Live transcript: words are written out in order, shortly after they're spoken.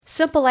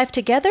Simple Life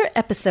Together,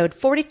 Episode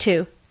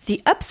 42,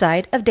 The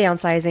Upside of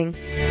Downsizing.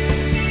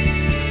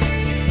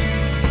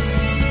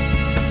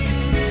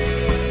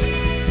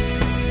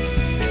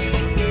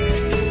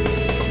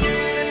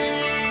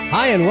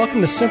 Hi, and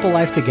welcome to Simple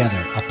Life Together,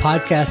 a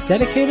podcast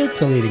dedicated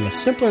to leading a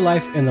simpler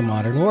life in the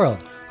modern world.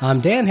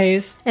 I'm Dan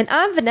Hayes. And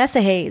I'm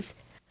Vanessa Hayes.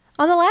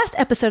 On the last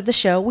episode of the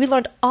show, we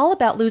learned all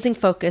about losing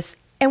focus,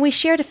 and we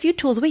shared a few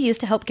tools we use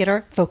to help get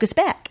our focus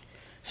back.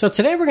 So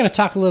today we're going to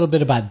talk a little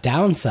bit about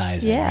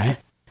downsizing, right?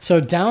 So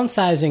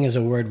downsizing is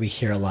a word we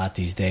hear a lot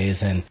these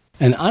days, and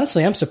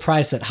honestly, I'm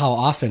surprised at how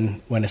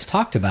often, when it's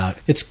talked about,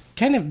 it's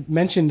kind of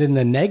mentioned in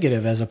the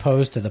negative as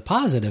opposed to the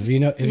positive. Have you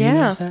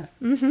noticed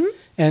that? Mm-hmm.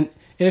 And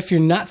if you're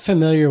not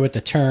familiar with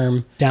the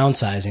term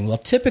downsizing, well,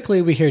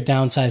 typically we hear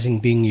downsizing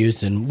being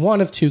used in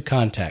one of two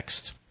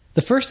contexts.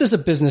 The first is a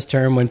business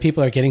term when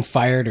people are getting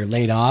fired or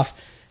laid off,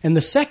 and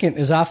the second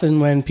is often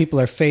when people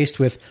are faced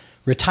with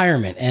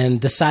retirement and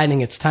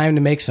deciding it's time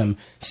to make some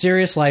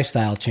serious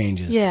lifestyle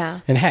changes. Yeah.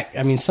 And heck,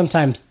 I mean,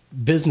 sometimes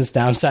business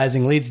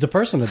downsizing leads to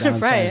personal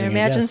downsizing. Right, I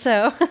imagine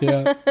so.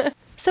 Yeah.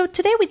 So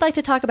today we'd like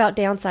to talk about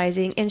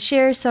downsizing and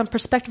share some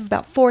perspective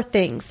about four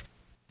things: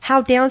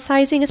 how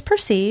downsizing is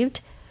perceived,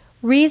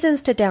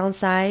 reasons to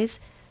downsize,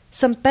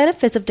 some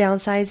benefits of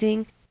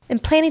downsizing,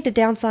 and planning to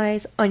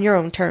downsize on your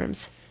own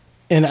terms.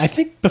 And I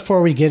think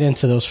before we get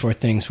into those four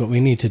things, what we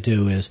need to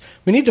do is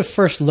we need to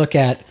first look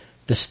at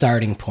the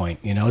starting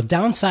point.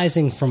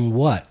 Downsizing from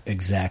what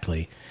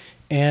exactly?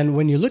 And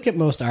when you look at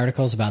most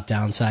articles about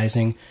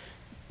downsizing,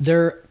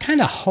 they're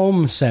kind of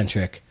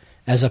home-centric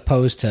as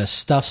opposed to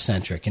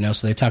stuff-centric,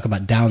 so they talk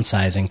about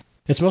downsizing.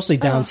 It's mostly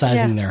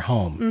downsizing their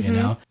home,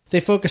 Mm-hmm.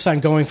 They focus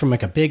on going from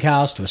like a big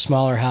house to a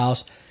smaller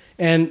house,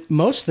 and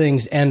most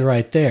things end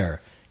right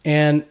there.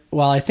 And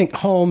while I think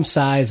home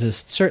size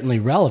is certainly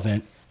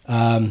relevant,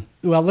 well,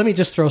 let me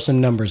just throw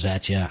some numbers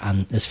at you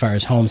on as far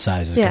as home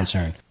size is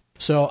concerned.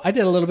 So I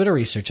did a little bit of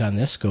research on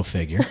this, go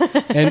figure.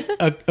 And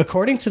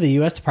according to the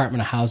U.S.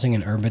 Department of Housing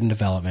and Urban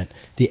Development,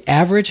 the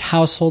average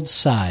household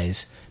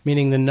size,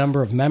 meaning the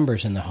number of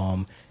members in the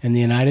home in the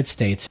United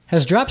States,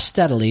 has dropped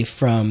steadily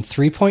from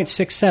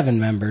 3.67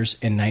 members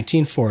in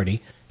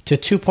 1940 to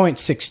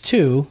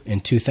 2.62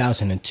 in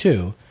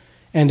 2002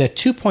 and at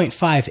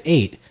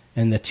 2.58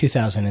 in the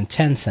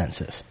 2010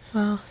 census.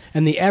 Wow.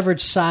 And the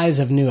average size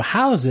of new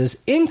houses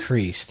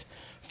increased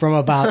from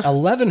about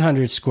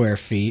 1,100 square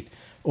feet,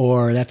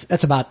 or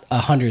that's about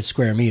 100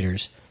 square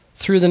meters,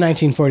 through the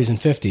 1940s and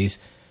 50s,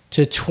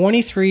 to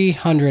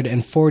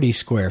 2,340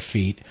 square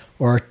feet,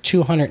 or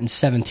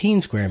 217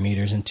 square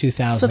meters in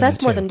 2002. So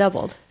that's more than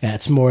doubled. Yeah,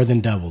 it's more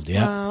than doubled,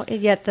 yeah. Wow.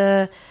 And yet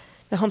the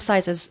home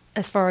size,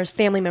 as far as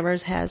family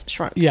members, has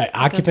shrunk. Yeah,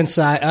 occupants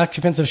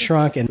have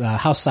shrunk and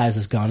house size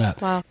has gone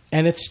up. Wow.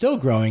 And it's still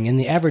growing. And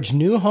the average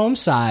new home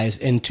size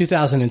in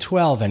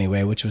 2012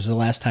 anyway, which was the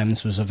last time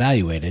this was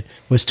evaluated,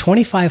 was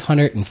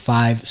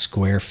 2,505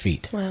 square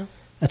feet. Wow.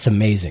 That's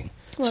amazing.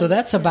 Well, so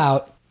that's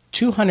about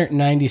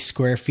 290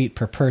 square feet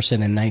per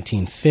person in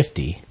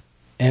 1950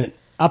 and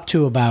up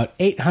to about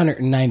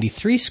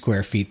 893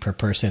 square feet per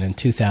person in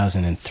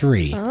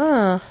 2003.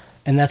 Ah.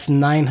 And that's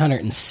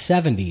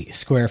 970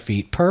 square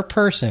feet per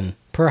person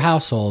per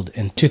household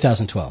in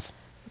 2012.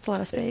 That's a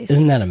lot of space.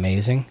 Isn't that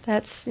amazing?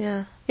 That's,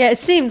 yeah. Yeah,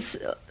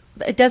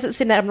 it doesn't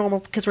seem that abnormal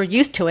because we're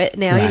used to it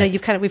now. Right.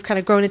 We've kind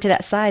of grown into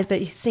that size, but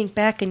you think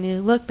back and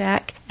you look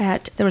back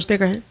at there was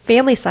bigger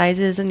family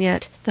sizes, and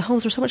yet the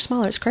homes were so much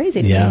smaller. It's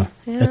crazy. Yeah,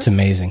 that's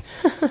amazing.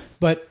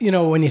 But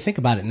when you think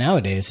about it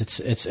nowadays,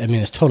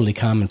 it's totally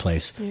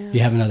commonplace. Yeah. You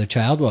have another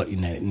child, well, you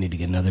need to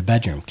get another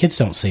bedroom. Kids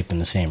don't sleep in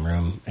the same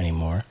room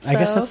anymore. I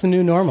guess that's the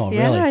new normal,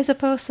 yeah, really. Yeah, I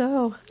suppose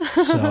so.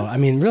 So,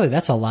 really,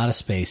 that's a lot of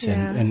space.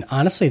 Yeah. And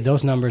honestly,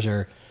 those numbers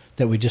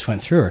that we just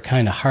went through are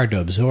kind of hard to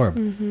absorb.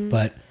 Mm-hmm.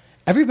 But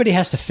everybody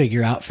has to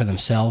figure out for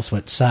themselves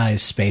what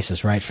size space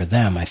is right for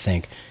them, I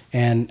think.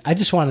 And I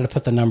just wanted to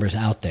put the numbers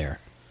out there.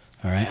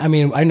 All right. I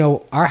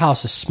know our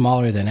house is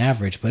smaller than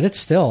average, but it's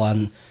still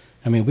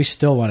we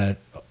still want to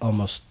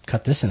almost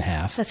cut this in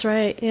half. That's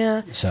right.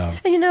 Yeah. So,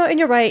 and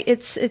you're right.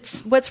 It's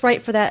what's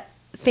right for that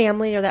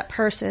family or that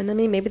person.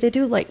 Maybe they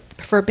do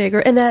prefer bigger,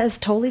 and that is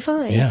totally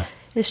fine. Yeah.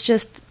 It's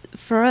just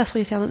for us,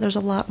 we found that there's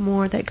a lot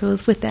more that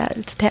goes with that.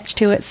 It's attached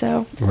to it.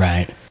 So.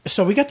 Right.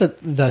 So we got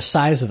the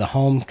size of the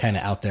home kind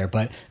of out there,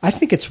 but I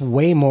think it's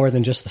way more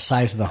than just the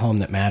size of the home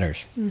that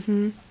matters.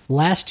 Mm-hmm.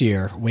 Last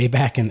year, way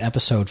back in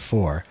episode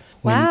 4.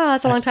 Wow,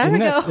 that's a long time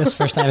ago. That's the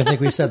first time I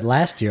think we said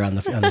last year on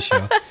the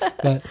show.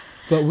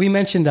 But we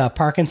mentioned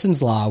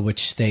Parkinson's Law,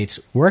 which states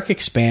work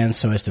expands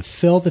so as to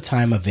fill the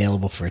time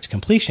available for its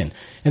completion.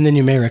 And then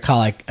you may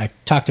recall I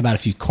talked about a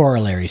few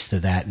corollaries to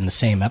that in the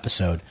same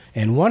episode.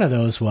 And one of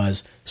those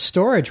was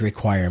storage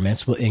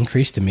requirements will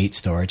increase to meet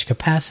storage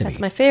capacity. That's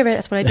my favorite.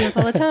 That's what I do with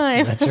all the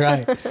time. That's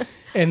right.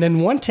 And then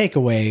one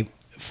takeaway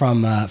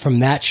from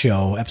that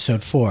show,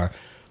 episode 4,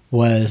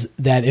 was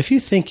that if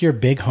you think your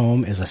big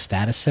home is a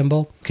status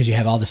symbol because you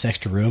have all this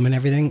extra room and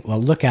everything,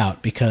 well, look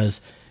out, because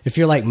if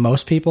you're like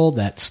most people,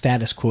 that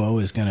status quo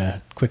is going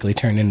to quickly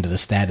turn into the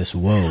status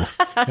whoa.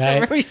 Right? I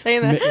remember you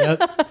saying that.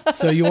 Yep.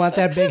 So you want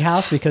that big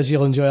house because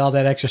you'll enjoy all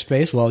that extra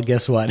space? Well,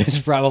 guess what? It's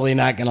probably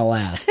not going to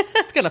last.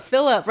 It's going to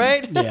fill up,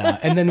 right? Yeah.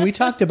 And then we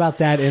talked about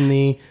that in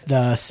the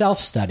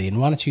self-study. And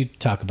why don't you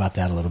talk about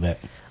that a little bit?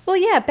 Well,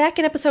 yeah, back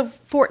in episode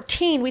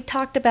 14, we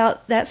talked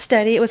about that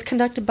study. It was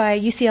conducted by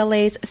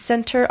UCLA's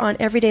Center on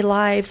Everyday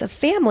Lives of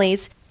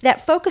Families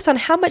that focused on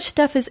how much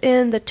stuff is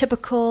in the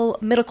typical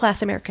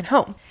middle-class American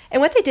home.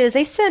 And what they did is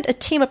they sent a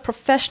team of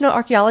professional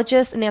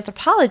archaeologists and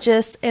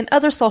anthropologists and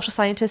other social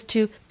scientists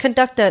to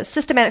conduct a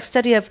systematic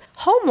study of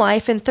home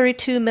life in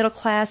 32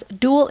 middle-class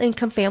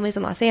dual-income families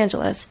in Los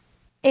Angeles.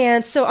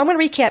 And so I'm going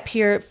to recap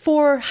here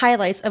 4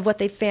 highlights of what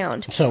they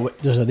found. So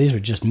these were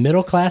just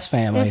middle-class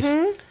families.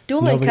 Mm-hmm.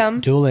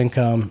 Dual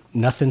income,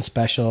 nothing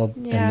special,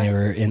 Yeah.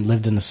 and they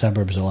lived in the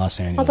suburbs of Los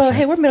Angeles. Although, right?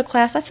 hey, we're middle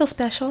class. I feel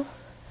special.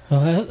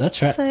 Well,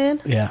 that's right. Just saying.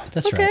 Yeah,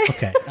 that's Okay. right.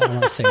 Okay, I don't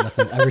want to say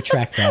nothing. I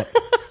retract that.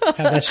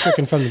 Have that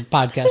stricken from the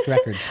podcast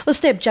record. Let's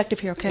stay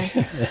objective here,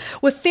 okay?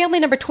 With family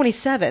number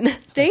 27,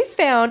 they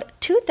found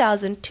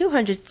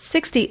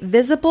 2,260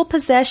 visible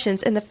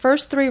possessions in the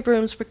first 3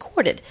 rooms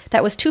recorded.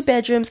 That was 2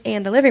 bedrooms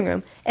and the living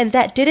room. And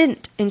that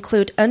didn't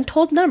include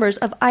untold numbers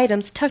of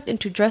items tucked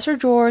into dresser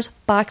drawers,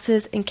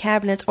 boxes, and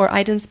cabinets, or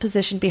items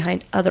positioned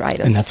behind other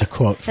items. And that's a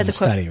quote from That's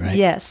the a quote. study, right?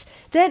 Yes.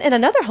 Then in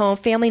another home,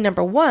 family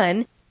number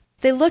 1,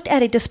 they looked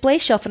at a display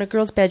shelf in a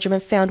girl's bedroom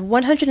and found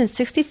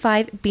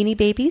 165 Beanie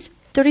Babies,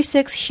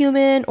 36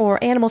 human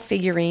or animal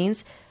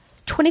figurines,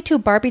 22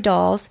 Barbie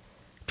dolls,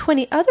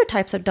 20 other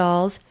types of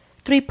dolls,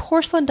 3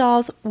 porcelain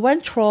dolls, 1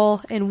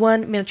 troll, and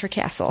 1 miniature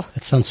castle.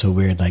 That sounds so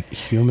weird, like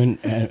human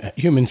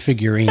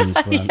figurines.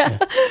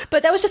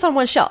 But that was just on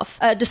one shelf,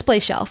 a display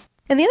shelf.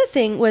 And the other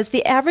thing was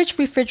the average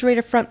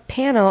refrigerator front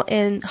panel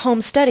in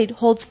home studied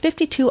holds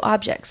 52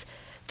 objects.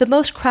 The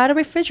most crowded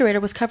refrigerator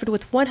was covered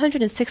with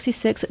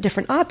 166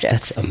 different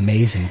objects. That's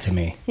amazing to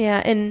me.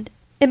 Yeah, and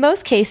in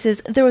most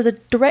cases, there was a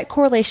direct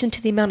correlation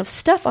to the amount of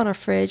stuff on our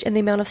fridge and the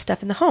amount of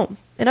stuff in the home.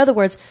 In other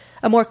words,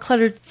 a more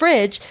cluttered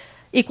fridge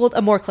equaled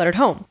a more cluttered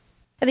home.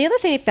 And the other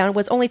thing they found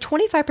was only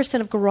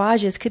 25% of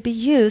garages could be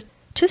used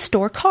to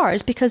store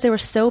cars because they were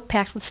so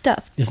packed with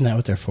stuff. Isn't that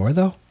what they're for,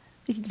 though?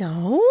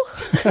 No,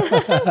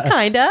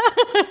 kinda.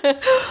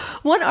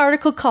 One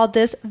article called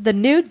this the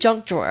new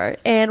junk drawer,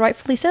 and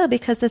rightfully so,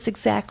 because that's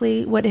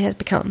exactly what it has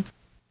become.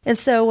 And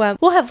so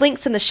we'll have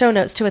links in the show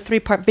notes to a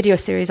 3-part video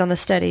series on the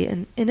study,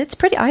 and it's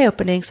pretty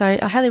eye-opening, so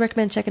I highly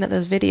recommend checking out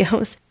those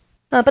videos.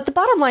 But the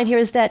bottom line here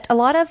is that a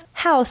lot of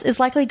house is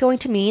likely going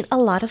to mean a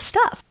lot of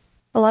stuff.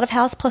 A lot of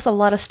house plus a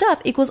lot of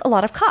stuff equals a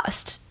lot of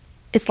cost.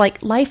 It's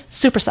like life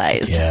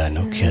supersized. Yeah,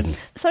 no kidding.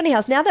 So anyhow,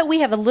 now that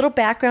we have a little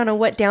background on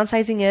what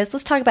downsizing is,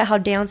 let's talk about how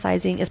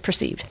downsizing is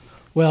perceived.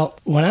 Well,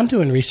 when I'm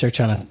doing research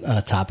on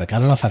a topic, I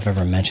don't know if I've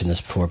ever mentioned this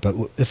before, but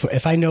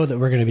if I know that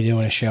we're going to be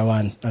doing a show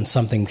on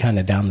something kind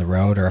of down the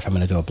road, or if I'm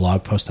going to do a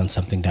blog post on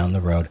something down the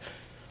road,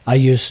 I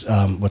use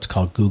what's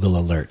called Google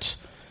Alerts.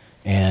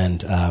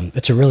 And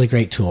it's a really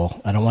great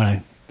tool.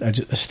 I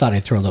just thought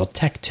I'd throw a little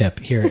tech tip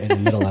here in the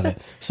middle of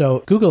it.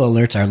 So Google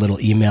Alerts are little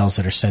emails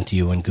that are sent to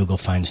you when Google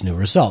finds new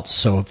results.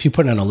 So if you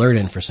put an alert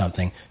in for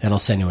something, it'll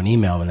send you an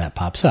email when that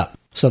pops up.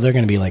 So they're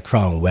going to be like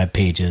crawling web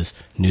pages,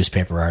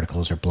 newspaper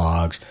articles, or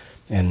blogs,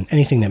 and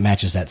anything that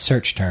matches that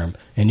search term.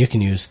 And you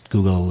can use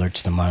Google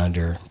Alerts to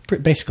monitor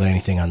basically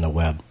anything on the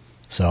web.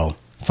 So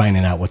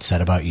finding out what's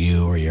said about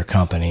you or your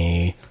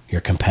company,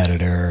 your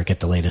competitor,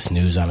 get the latest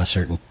news on a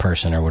certain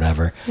person or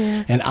whatever.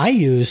 Yeah. And I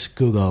use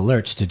Google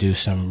Alerts to do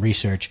some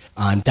research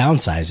on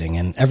downsizing.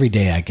 And every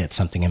day I get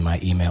something in my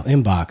email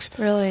inbox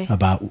Really?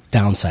 about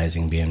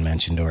downsizing being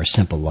mentioned, or a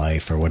simple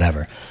life or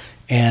whatever.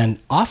 And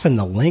often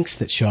the links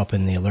that show up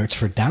in the alerts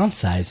for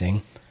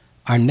downsizing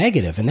are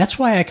negative. And that's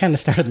why I kind of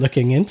started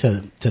looking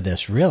into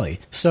this,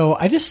 really. So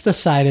I just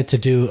decided to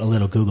do a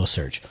little Google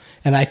search.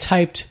 And I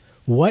typed,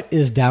 "What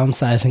is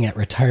downsizing at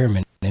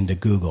retirement?" into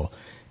Google.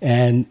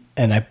 And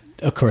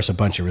of course, a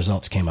bunch of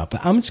results came up.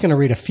 But I'm just going to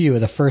read a few of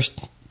the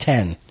first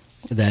 10.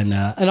 Then,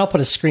 and I'll put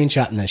a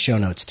screenshot in the show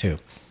notes, too.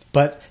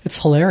 But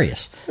it's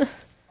hilarious.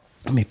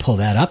 Let me pull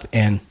that up.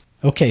 And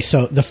okay,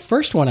 so the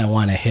first one I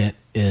want to hit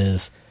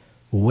is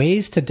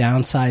ways to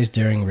downsize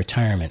during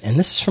retirement. And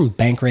this is from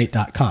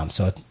Bankrate.com,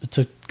 so it's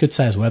a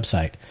good-sized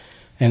website.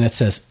 And it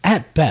says,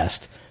 at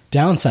best,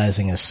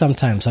 downsizing is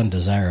sometimes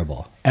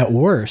undesirable. At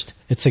worst,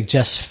 it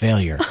suggests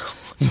failure.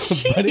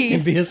 But it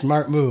can be a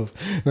smart move,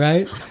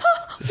 right?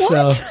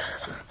 What?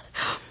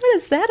 What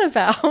is that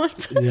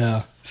about?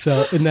 Yeah.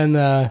 So, and then,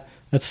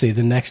 let's see,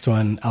 the next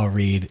one I'll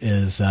read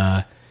is,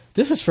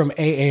 this is from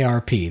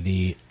AARP,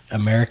 the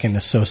American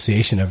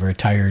Association of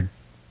Retired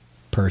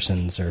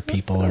Persons or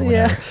People or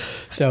whatever. Yeah.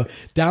 So,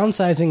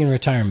 downsizing in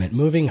retirement,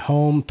 moving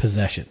homes,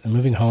 possessions.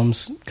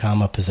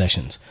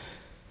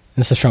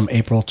 This is from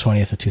April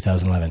 20th of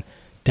 2011.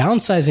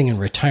 Downsizing in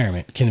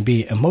retirement can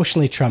be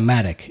emotionally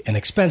traumatic and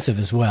expensive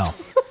as well.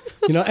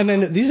 And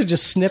then these are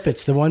just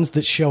snippets, the ones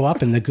that show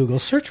up in the Google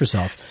search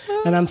results.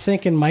 And I'm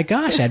thinking, my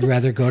gosh, I'd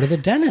rather go to the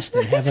dentist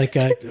and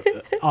have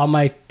all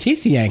my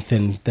teeth yanked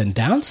than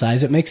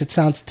downsize. It makes it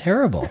sound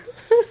terrible,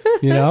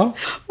 Wow,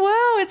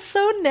 it's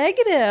so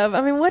negative.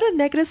 I mean, what a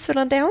negative spin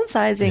on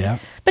downsizing. Yeah.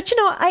 But,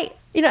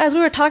 as we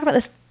were talking about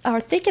this, or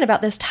thinking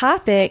about this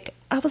topic,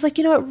 I was like,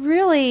 it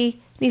really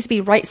needs to be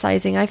right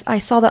sizing. I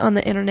saw that on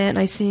the internet, and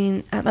I've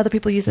seen other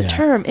people use the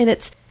term,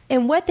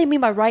 and what they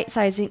mean by right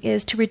sizing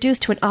is to reduce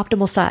to an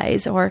optimal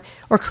size, or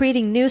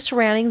creating new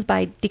surroundings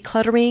by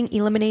decluttering,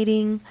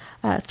 eliminating,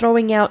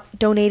 throwing out,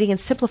 donating, and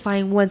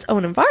simplifying one's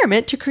own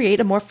environment to create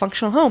a more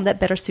functional home that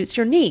better suits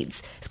your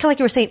needs. It's kind of like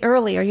you were saying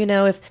earlier,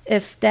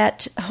 if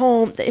that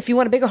home, if you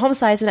want a bigger home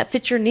size and that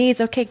fits your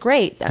needs, okay,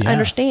 great, I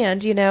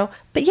understand,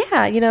 But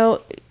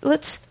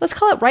let's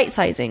call it right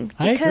sizing,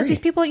 because these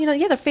people,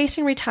 they're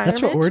facing retirement.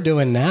 That's what we're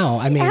doing now.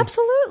 I mean,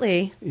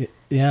 absolutely.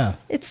 Yeah.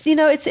 It's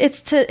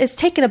it's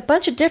taking a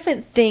bunch of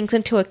different things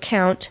into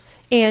account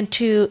and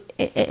to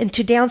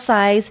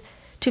downsize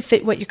to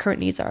fit what your current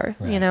needs are,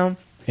 Right.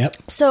 Yep.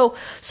 So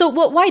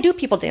why do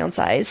people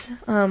downsize?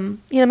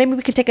 Maybe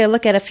we can take a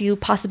look at a few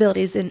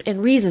possibilities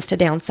and reasons to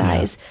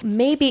downsize. Yeah.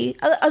 Maybe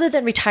other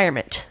than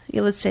retirement.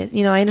 Let's say,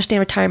 I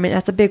understand retirement,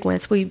 that's a big one.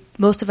 It's what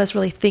most of us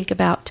really think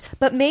about.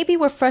 But maybe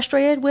we're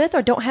frustrated with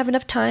or don't have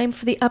enough time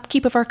for the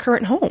upkeep of our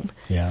current home.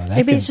 Yeah.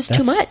 Maybe it's just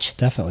too much.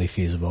 Definitely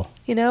feasible.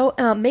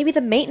 Maybe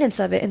the maintenance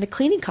of it and the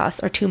cleaning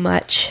costs are too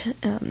much.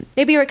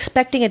 Maybe you're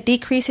expecting a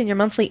decrease in your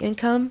monthly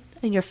income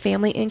and your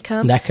family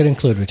income. That could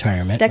include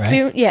retirement,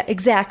 right? Yeah,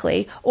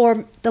 exactly.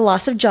 Or the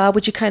loss of job,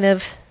 which you kind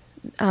of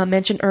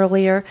mentioned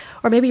earlier.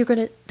 Or maybe you're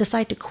going to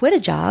decide to quit a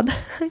job,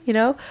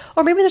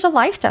 Or maybe there's a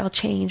lifestyle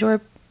change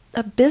or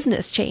a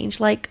business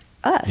change like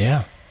us.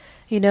 Yeah.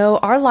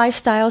 Our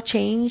lifestyle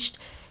changed,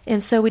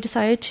 and so we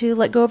decided to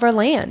let go of our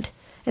land.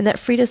 And that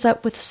freed us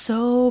up with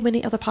so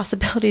many other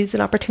possibilities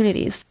and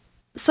opportunities.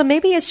 So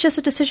maybe it's just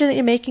a decision that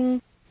you're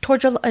making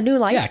towards a new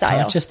lifestyle.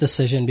 Yeah, conscious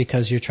decision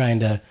because you're trying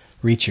to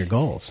reach your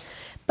goals.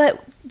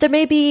 But there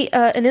may be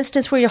an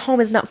instance where your home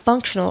is not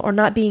functional or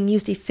not being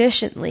used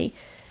efficiently,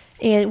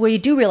 and where you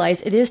do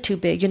realize it is too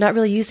big. You're not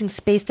really using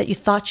space that you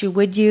thought you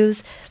would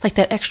use, like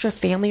that extra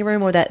family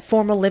room or that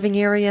formal living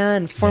area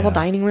and formal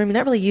dining room. You're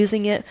not really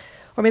using it.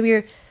 Or maybe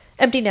you're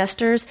empty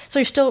nesters, so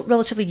you're still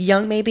relatively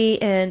young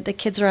maybe, and the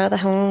kids are out of the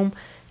home,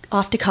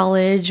 off to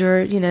college,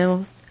 or,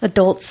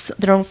 adults,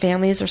 their own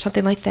families or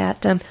something like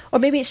that. Or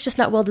maybe it's just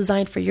not well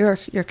designed for your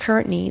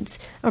current needs.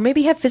 Or maybe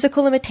you have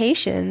physical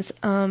limitations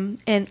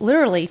and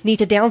literally need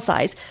to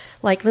downsize.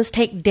 Like, let's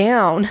take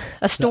down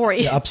a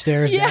story. The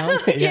upstairs down?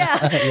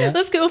 Yeah.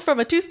 Let's go from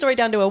a 2-story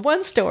down to a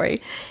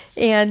 1-story.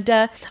 And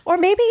or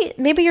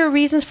maybe your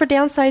reasons for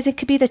downsizing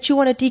could be that you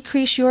want to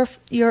decrease your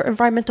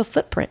environmental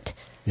footprint.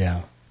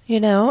 Yeah.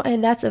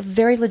 And that's a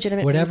very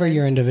legitimate Whatever reason.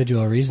 your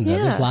individual reasons are,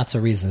 there's lots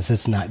of reasons.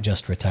 It's not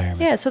just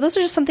retirement. Yeah, so those are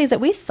just some things that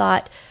we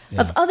thought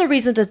of other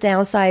reasons to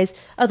downsize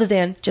other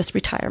than just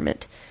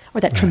retirement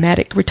or that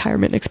traumatic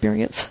retirement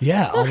experience.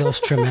 Yeah, all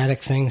those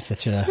traumatic things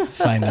that you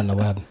find on the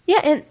web.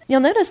 Yeah, and you'll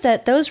notice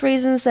that those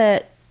reasons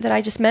that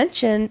I just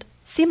mentioned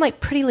seem like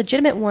pretty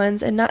legitimate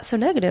ones and not so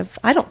negative,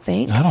 I don't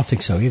think. I don't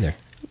think so either.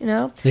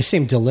 They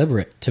seem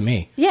deliberate to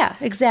me. Yeah,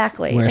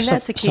 exactly. Where and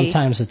that's the key.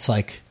 Sometimes it's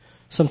like...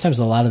 Sometimes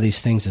a lot of these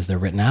things, as they're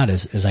written out,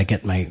 as I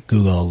get my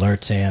Google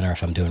alerts in, or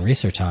if I'm doing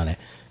research on it,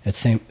 it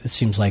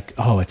seems like,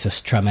 it's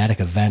a traumatic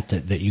event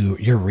that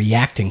you're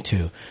reacting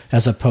to,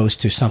 as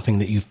opposed to something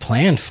that you've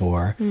planned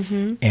for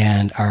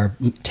and are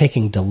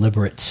taking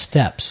deliberate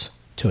steps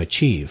to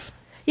achieve.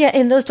 Yeah,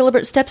 and those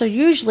deliberate steps are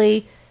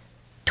usually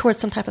towards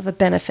some type of a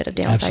benefit of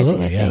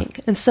downsizing, I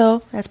think. And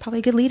so that's probably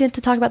a good lead-in to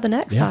talk about the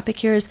next topic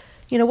here is,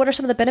 what are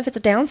some of the benefits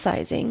of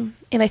downsizing?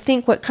 And I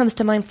think what comes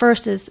to mind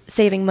first is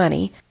saving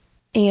money.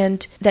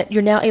 And that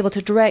you're now able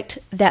to direct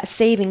that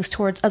savings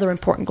towards other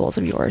important goals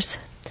of yours.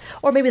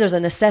 Or maybe there's a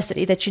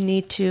necessity that you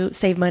need to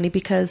save money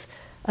because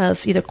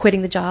of either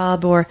quitting the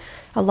job or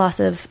a loss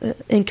of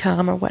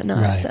income or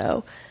whatnot. Right.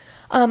 So,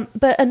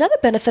 but another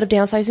benefit of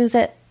downsizing is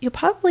that you'll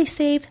probably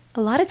save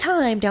a lot of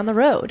time down the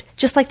road.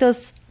 Just like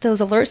those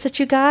alerts that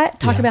you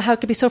got, talking about how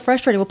it could be so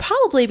frustrating. Well,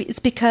 probably it's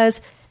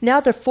because now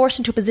they're forced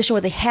into a position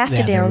where they have to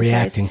downsize. They're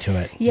reacting to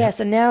it.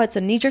 Yes, and now it's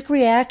a knee-jerk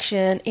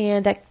reaction,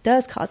 and that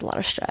does cause a lot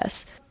of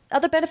stress.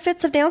 Other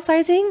benefits of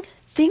downsizing,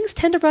 things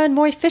tend to run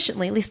more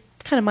efficiently, at least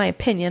kind of my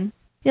opinion.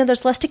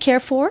 There's less to care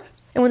for.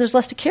 And when there's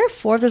less to care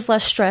for, there's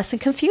less stress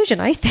and confusion,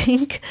 I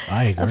think.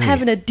 I agree. Of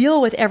having to deal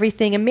with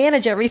everything and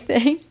manage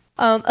everything.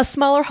 A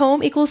smaller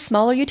home equals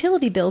smaller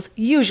utility bills,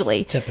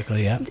 usually.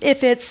 Typically, yeah.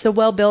 If it's a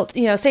well-built,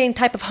 same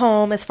type of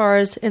home as far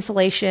as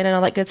insulation and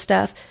all that good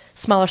stuff,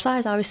 smaller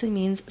size obviously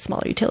means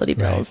smaller utility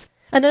bills. Right.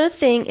 Another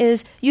thing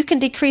is you can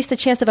decrease the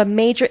chance of a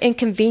major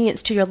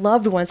inconvenience to your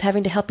loved ones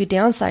having to help you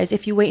downsize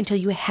if you wait until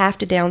you have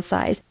to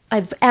downsize.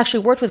 I've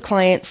actually worked with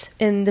clients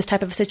in this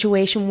type of a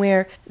situation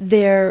where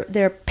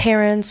their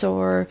parents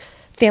or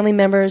family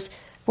members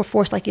were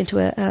forced into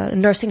a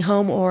nursing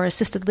home or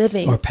assisted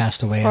living. Or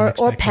passed away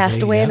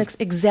unexpectedly.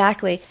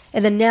 Exactly.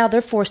 And then now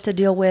they're forced to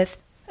deal with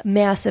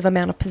massive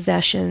amount of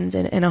possessions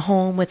and a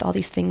home with all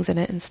these things in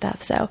it and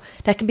stuff. So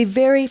that can be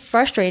very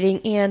frustrating.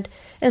 And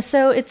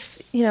so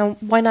it's,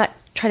 why not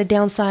try to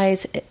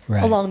downsize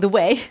along the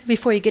way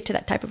before you get to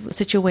that type of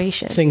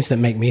situation? Things that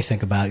make me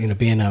think about,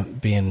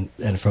 being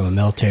from a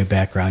military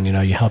background,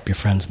 you help your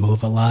friends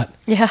move a lot.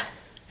 Yeah.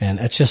 And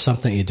it's just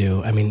something you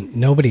do. I mean,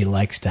 nobody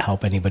likes to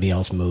help anybody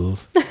else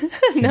move.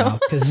 No.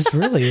 Because it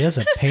really is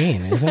a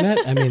pain, isn't it?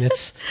 I mean,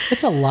 it's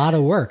a lot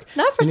of work.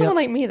 Not for someone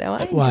like me, though.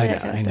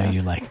 I know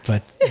you like,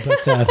 but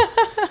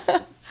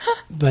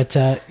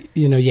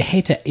you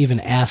hate to even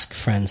ask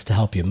friends to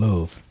help you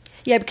move.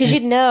 Yeah, because you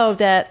know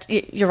that,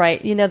 you're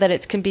right, you know that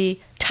it can be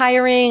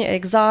tiring,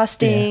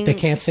 exhausting. Yeah, they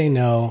can't say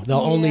no. They'll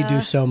only do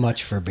so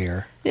much for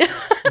beer.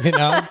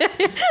 Yeah.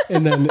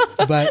 And then,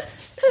 but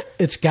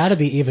it's got to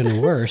be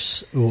even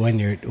worse when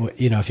you're,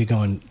 if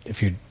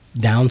you're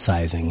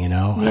downsizing,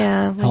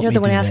 Yeah, when you're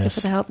the one asking for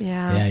the help,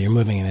 yeah. Yeah, you're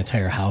moving an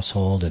entire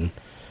household and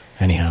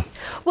anyhow.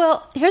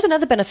 Well, here's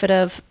another benefit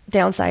of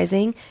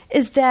downsizing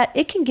is that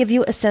it can give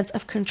you a sense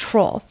of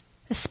control,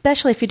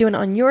 especially if you're doing it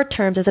on your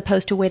terms as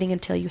opposed to waiting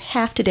until you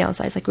have to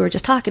downsize like we were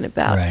just talking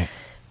about. Right.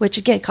 Which,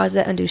 again, causes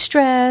that undue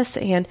stress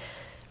and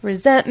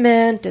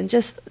resentment and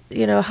just,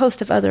 a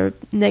host of other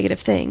negative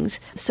things.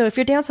 So if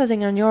you're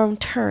downsizing on your own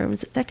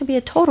terms, that can be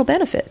a total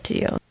benefit to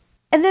you.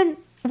 And then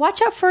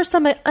watch out for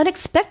some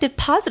unexpected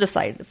positive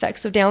side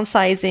effects of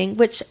downsizing,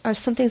 which are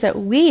some things that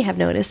we have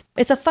noticed.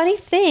 It's a funny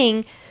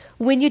thing.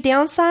 When you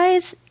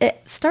downsize,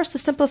 it starts to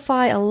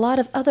simplify a lot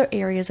of other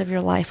areas of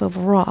your life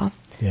overall.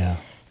 Yeah.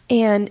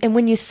 And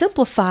when you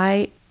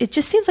simplify, it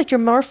just seems like you're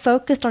more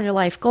focused on your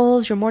life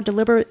goals, you're more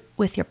deliberate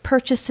with your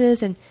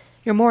purchases, and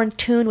you're more in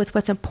tune with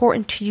what's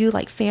important to you,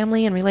 like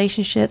family and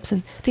relationships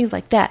and things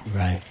like that.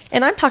 Right.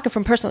 And I'm talking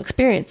from personal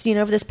experience.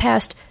 Over this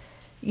past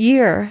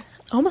year,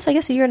 almost, I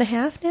guess, a year and a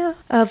half now,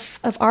 of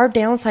our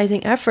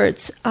downsizing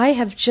efforts, I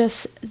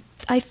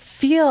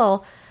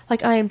feel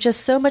like I am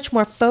just so much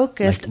more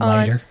focused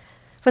lighter. on...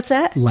 What's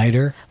that?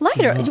 Lighter.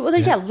 Lighter.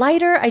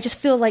 I just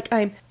feel like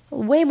I'm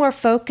way more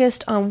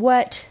focused on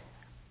what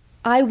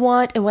I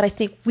want and what I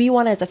think we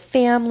want as a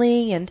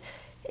family, and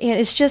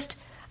it's just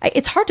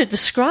it's hard to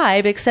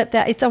describe, except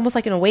that it's almost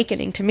like an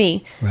awakening to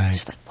me. Right.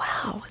 Just like,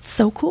 wow, it's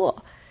so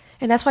cool,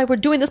 and that's why we're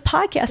doing this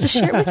podcast to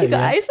share with you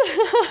guys.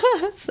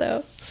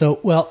 So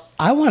well,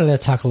 I wanted to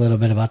talk a little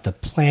bit about the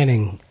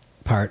planning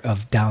part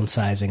of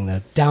downsizing,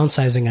 the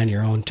downsizing on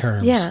your own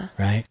terms. Yeah.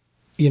 Right.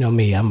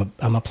 Me,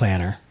 I'm a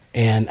planner,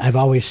 and I've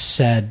always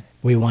said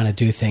we want to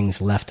do things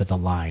left of the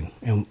line.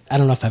 And I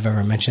don't know if I've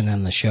ever mentioned that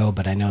on the show,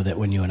 but I know that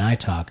when you and I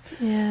talk,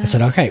 I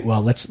said, okay,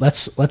 well, let's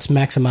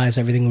maximize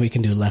everything we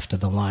can do left of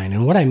the line.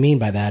 And what I mean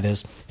by that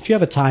is if you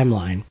have a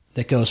timeline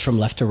that goes from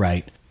left to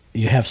right,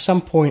 you have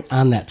some point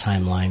on that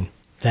timeline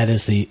that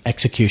is the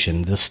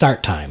execution, the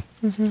start time,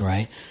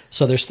 right?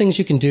 So there's things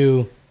you can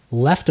do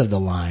left of the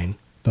line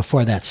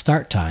before that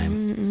start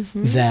time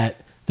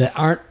that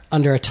aren't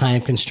under a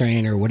time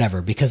constraint or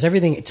whatever, because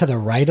everything to the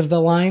right of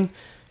the line,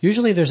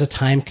 usually there's a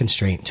time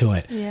constraint to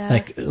it. Yeah.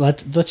 Like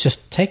let's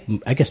just take,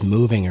 I guess,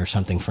 moving or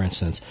something, for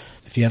instance.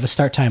 If you have a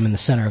start time in the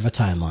center of a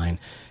timeline,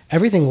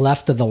 everything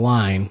left of the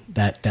line,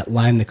 that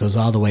line that goes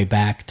all the way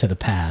back to the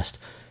past,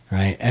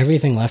 right?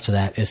 Everything left of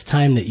that is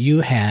time that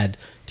you had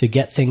to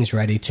get things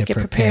ready to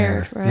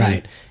prepare.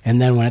 Right.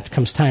 And then when it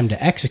comes time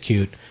to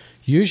execute,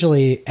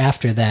 usually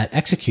after that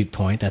execute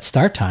point, that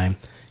start time,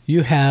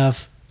 you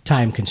have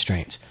time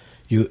constraints.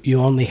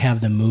 You only have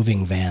the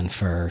moving van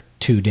for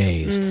 2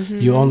 days.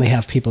 You only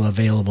have people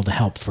available to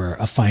help for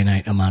a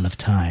finite amount of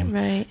time.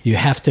 Right. You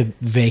have to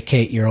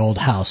vacate your old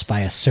house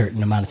by a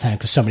certain amount of time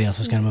because somebody else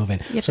is going to move in.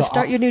 You have to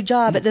start your new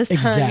job at this time.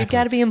 Exactly. You've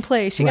got to be in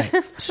place. Right.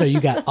 So you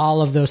got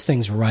all of those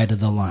things right of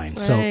the line.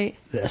 Right.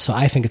 So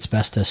I think it's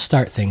best to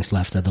start things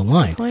left of the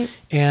line. Point.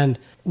 And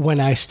when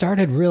I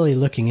started really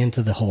looking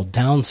into the whole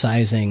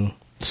downsizing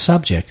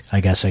subject,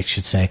 I guess I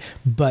should say,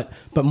 but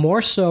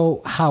more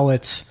so how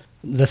it's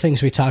the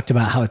things we talked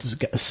about, how it's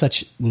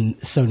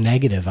so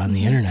negative on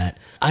the internet,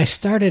 I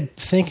started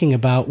thinking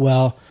about,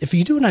 well, if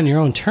you do it on your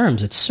own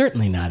terms, it's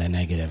certainly not a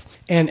negative.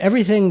 And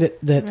everything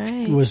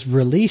that was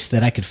released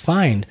that I could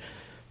find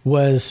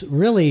was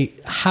really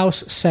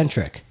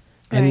house-centric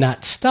and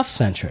not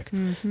stuff-centric.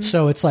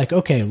 So it's like,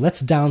 okay,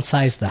 let's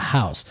downsize the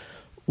house.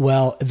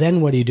 Well,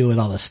 then what do you do with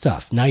all the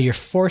stuff? Now you're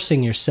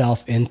forcing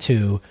yourself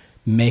into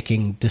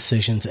making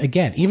decisions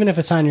again, even if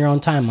it's on your own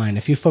timeline.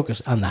 If you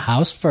focus on the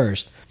house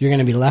first, you're going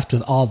to be left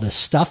with all the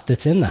stuff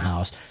that's in the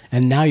house,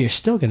 and now you're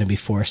still going to be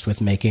forced with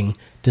making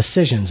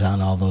decisions on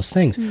all those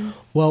things.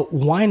 Well,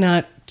 why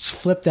not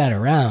flip that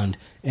around,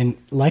 and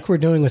like we're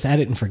doing with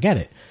Edit and Forget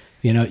It,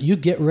 you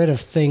get rid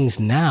of things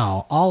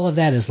now, all of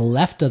that is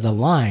left of the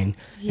line,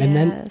 and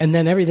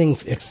then everything,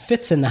 it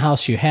fits in the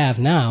house you have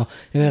now,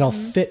 and it'll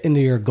fit into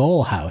your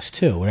goal house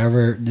too,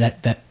 whatever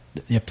that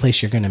the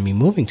place you're going to be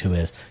moving to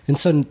is. And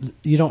so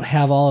you don't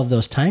have all of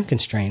those time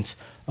constraints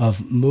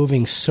of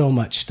moving so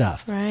much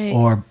stuff. Right.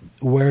 Or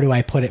where do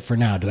I put it for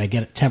now? Do I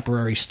get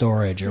temporary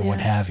storage or what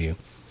have you?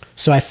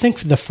 So I think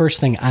the first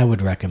thing I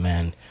would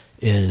recommend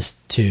is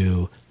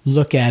to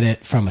look at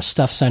it from a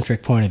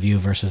stuff-centric point of view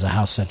versus a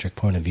house-centric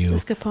point of view.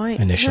 That's a good point.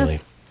 Initially.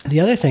 Yeah. The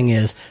other thing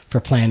is, for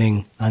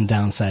planning on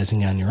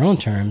downsizing on your own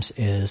terms,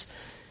 is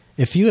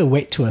if you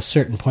wait to a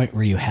certain point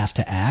where you have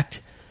to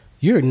act,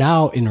 you're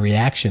now in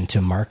reaction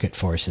to market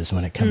forces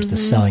when it comes to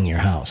selling your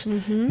house.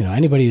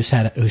 Anybody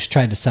who's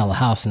tried to sell a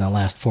house in the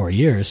last 4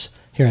 years,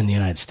 here in the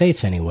United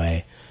States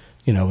anyway,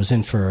 was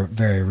in for a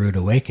very rude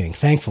awakening.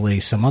 Thankfully,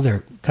 some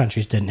other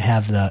countries didn't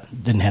have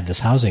this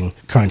housing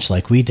crunch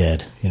like we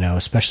did.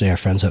 Especially our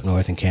friends up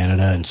north in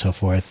Canada and so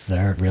forth.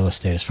 Their real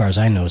estate, as far as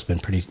I know, has been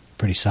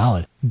pretty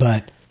solid.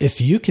 But if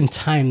you can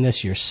time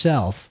this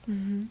yourself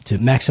to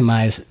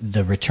maximize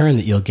the return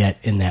that you'll get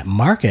in that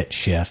market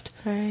shift,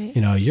 right,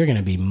 you're going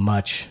to be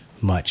much,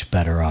 much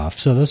better off.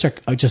 So those are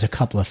just a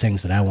couple of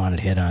things that I wanted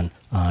to hit on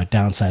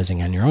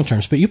downsizing on your own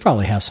terms. But you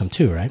probably have some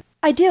too, right?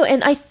 I do,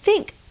 and I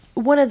think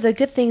one of the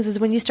good things is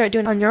when you start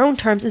doing it on your own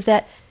terms is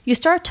that you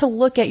start to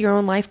look at your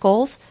own life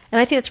goals.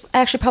 And I think it's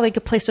actually probably a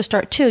good place to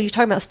start too. You're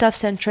talking about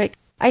stuff-centric.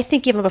 I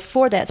think even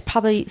before that, it's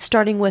probably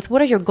starting with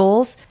what are your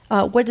goals?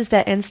 What is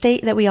that end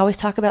state that we always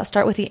talk about?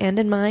 Start with the end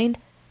in mind.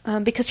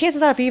 Because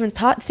chances are if you're even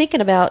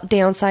thinking about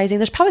downsizing,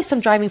 there's probably some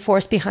driving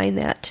force behind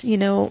that,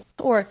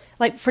 Or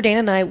like for Dan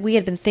and I, we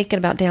had been thinking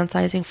about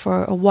downsizing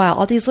for a while.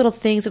 All these little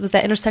things, it was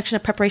that intersection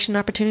of preparation and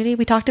opportunity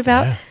we talked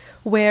about,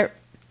 where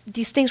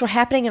these things were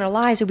happening in our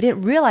lives and we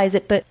didn't realize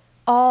it, but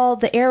all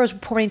the arrows were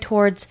pointing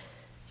towards,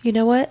 you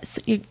know what,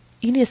 so you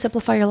need to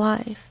simplify your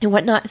life and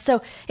whatnot.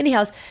 So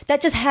anyhow,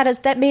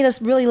 that made us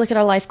really look at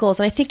our life goals.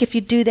 And I think if you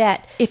do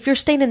that, if you're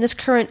staying in this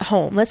current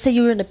home, let's say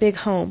you were in a big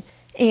home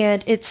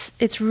and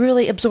it's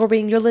really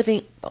absorbing, you're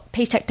living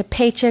paycheck to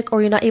paycheck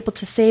or you're not able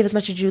to save as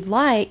much as you'd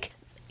like,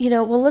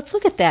 well, let's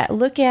look at that.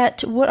 Look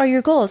at what are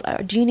your goals.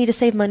 Do you need to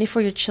save money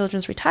for your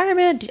children's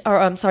retirement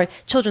or,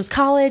 children's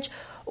college?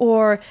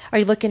 Or are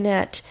you looking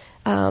at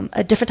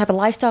a different type of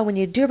lifestyle when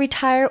you do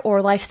retire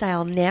or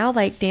lifestyle now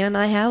like Dan and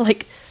I have?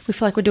 Like we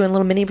feel like we're doing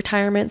little mini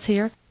retirements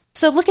here.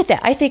 So look at that.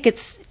 I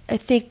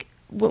think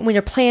when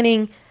you're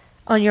planning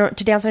to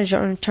downsize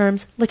your own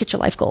terms, look at your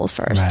life goals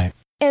first. Right.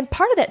 And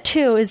part of that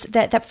too is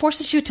that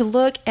forces you to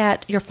look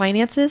at your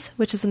finances,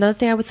 which is another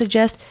thing I would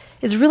suggest,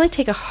 is really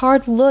take a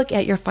hard look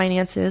at your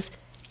finances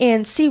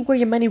and see where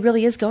your money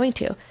really is going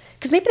to.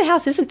 Because maybe the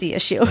house isn't the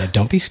issue. Yeah,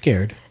 don't be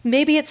scared.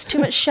 Maybe it's too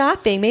much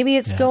shopping. Maybe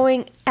it's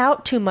going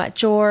out too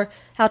much or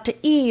out to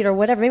eat or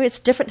whatever. Maybe it's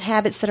different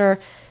habits that are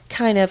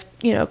kind of,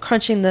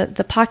 crunching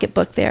the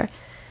pocketbook there.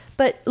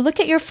 But look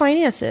at your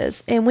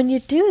finances. And when you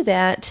do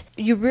that,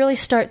 you really it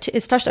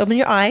starts to open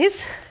your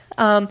eyes.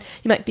 You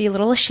might be a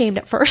little ashamed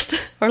at first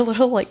or a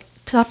little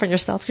tough on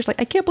yourself. You're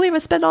like, I can't believe I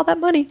spent all that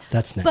money.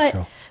 That's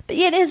natural. But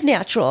it is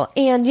natural.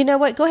 And you know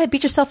what? Go ahead,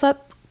 beat yourself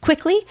up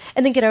quickly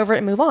and then get over it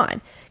and move on.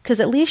 Because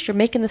at least you're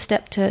making the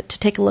step to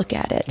take a look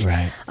at it.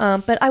 Right.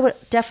 But I would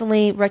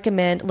definitely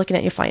recommend looking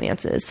at your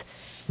finances.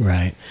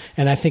 Right.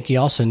 And I think you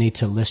also need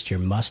to list your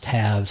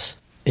must-haves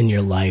in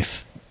your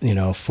life,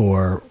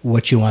 for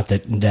what you want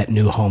that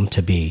new home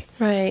to be.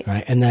 Right.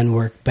 Right. And then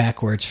work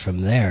backwards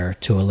from there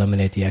to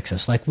eliminate the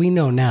excess. Like we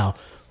know now,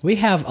 we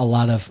have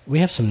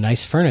some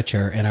nice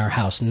furniture in our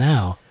house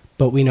now,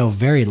 but we know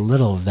very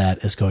little of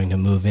that is going to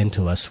move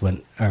into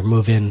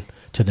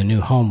the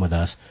new home with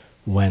us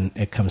when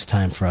it comes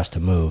time for us to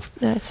move.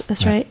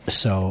 That's right.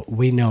 So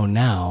we know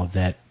now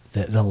that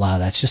a lot of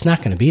that's just not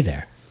going to be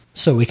there.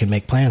 So we can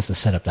make plans to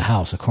set up the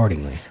house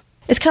accordingly.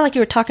 It's kind of like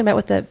you were talking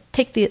about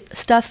take the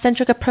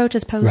stuff-centric approach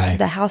as opposed to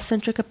the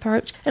house-centric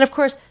approach. And of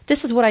course,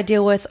 this is what I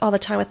deal with all the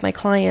time with my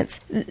clients.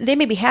 They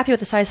may be happy with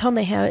the size home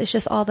they have. It's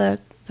just all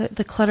the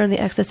clutter and the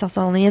excess that's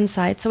all on the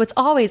inside. So it's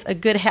always a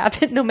good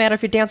habit, no matter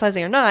if you're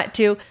downsizing or not,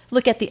 to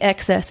look at the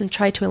excess and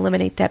try to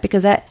eliminate that,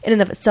 because that in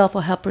and of itself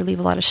will help relieve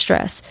a lot of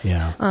stress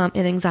and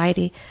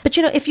anxiety. But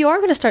if you are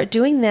going to start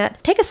doing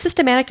that, take a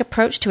systematic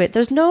approach to it.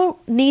 There's no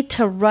need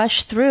to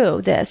rush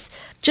through this.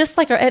 Just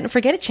like our Edit and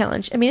Forget It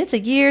challenge. I mean, it's a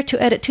year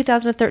to edit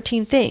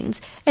 2013 things.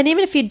 And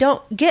even if you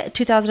don't get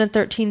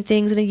 2013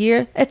 things in a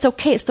year, it's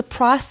okay. It's the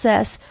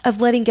process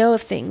of letting go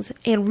of things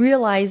and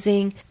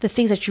realizing the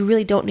things that you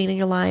really don't need in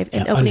your life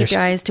and opening your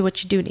eyes to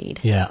what you do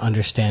need. Yeah,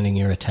 understanding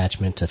your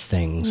attachment to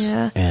things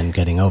and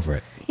getting over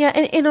it. Yeah,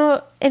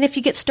 and if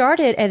you get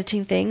started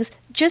editing things,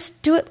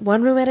 just do it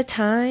one room at a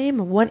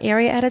time, one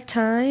area at a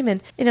time.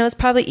 And, it's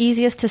probably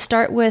easiest to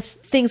start with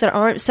things that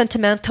aren't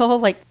sentimental,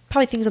 like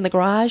probably things in the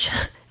garage.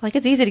 Like,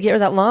 it's easy to get rid of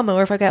that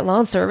lawnmower if I got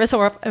lawn service,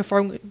 or if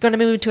I'm going to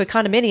move to a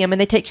condominium and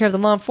they take care of the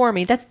lawn for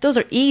me. Those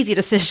are easy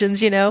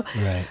decisions,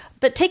 Right.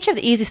 But take care of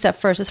the easy stuff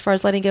first as far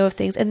as letting go of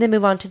things, and then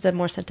move on to the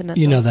more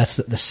sentimental. That's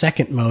the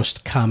second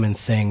most common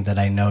thing that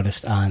I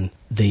noticed on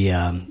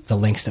the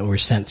links that were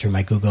sent through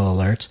my Google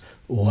alerts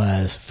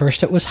was,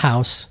 first it was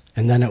house,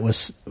 and then it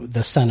was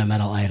the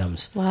sentimental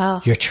items.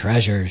 Wow. Your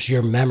treasures,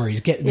 your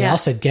memories. They all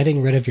said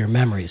getting rid of your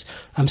memories.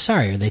 I'm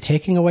sorry, are they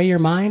taking away your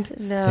mind?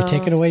 No. They're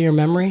taking away your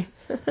memory?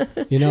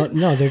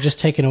 No, they're just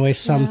taking away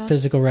some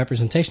physical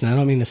representation. I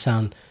don't mean to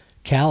sound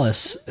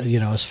callous,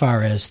 as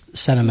far as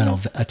sentimental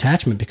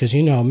attachment, because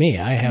me,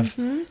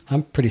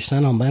 I'm pretty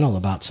sentimental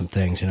about some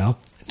things,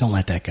 Don't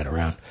let that get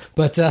around.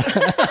 But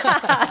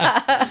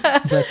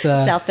it's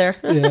out there.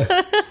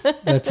 Yeah.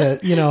 But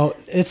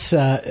it's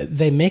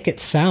they make it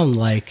sound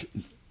like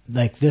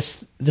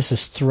this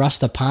is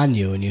thrust upon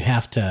you, and you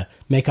have to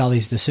make all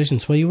these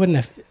decisions. Well, you wouldn't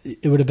have.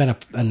 It would have been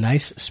a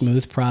nice,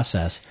 smooth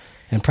process,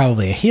 and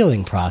probably a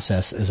healing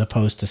process, as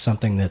opposed to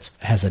something that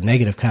has a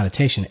negative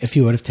connotation. If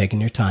you would have taken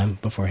your time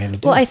beforehand to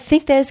do it. Well, I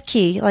think that is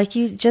key. Like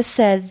you just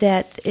said,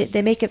 that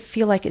they make it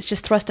feel like it's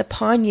just thrust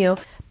upon you.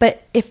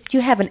 But if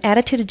you have an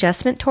attitude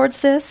adjustment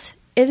towards this,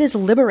 it is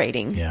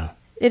liberating. Yeah.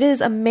 It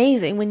is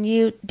amazing when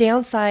you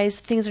downsize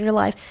things in your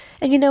life.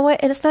 And you know what?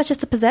 And it's not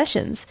just the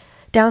possessions.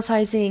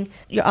 Downsizing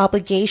your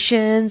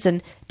obligations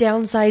and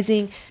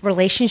downsizing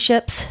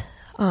relationships,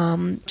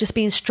 just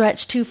being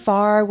stretched too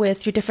far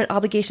with your different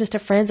obligations to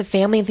friends and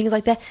family and things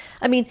like that.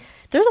 I mean,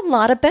 there's a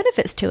lot of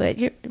benefits to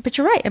it. But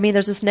you're right. I mean,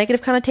 there's this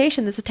negative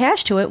connotation that's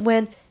attached to it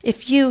when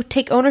if you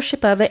take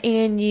ownership of it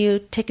and you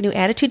take a new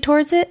attitude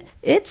towards it,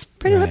 it's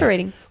pretty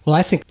liberating. Well,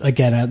 I think,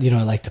 again,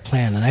 I like to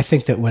plan. And I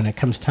think that when it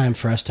comes time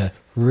for us to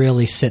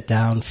really sit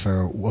down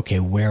for, okay,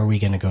 where are we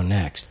going to go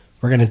next?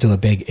 We're going to do a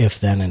big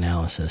if-then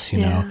analysis, you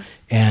know.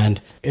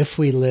 And if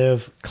we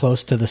live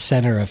close to the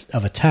center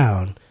of a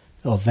town,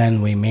 well,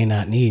 then we may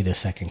not need a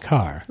second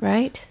car.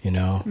 Right. You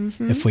know,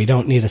 if we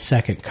don't need a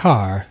second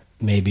car,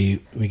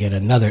 maybe we get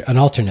an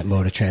alternate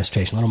mode of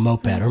transportation, a little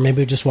moped, or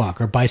maybe we just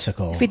walk or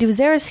bicycle. If we do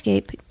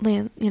Xeriscape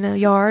land,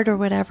 yard or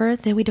whatever,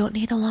 then we don't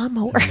need the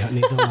lawnmower. We don't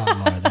need the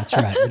lawnmower. That's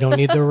right. We don't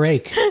need the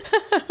rake.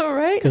 All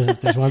right. Because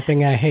if there's one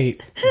thing I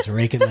hate, it's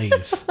raking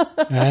leaves.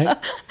 Right?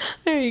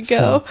 There you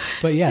go.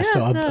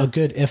 A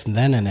good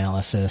if-then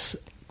analysis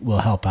will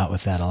help out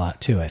with that a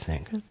lot too, I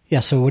think.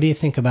 Yeah, so what do you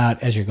think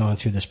about as you're going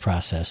through this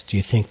process? Do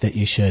you think that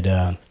you should,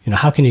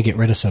 how can you get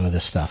rid of some of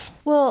this stuff?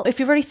 Well, if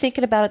you're already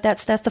thinking about it,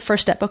 that's the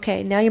first step.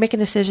 Okay, now you're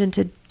making a decision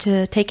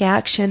to take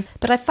action.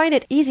 But I find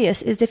it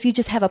easiest is if you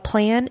just have a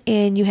plan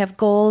and you have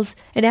goals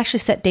and actually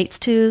set dates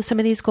to some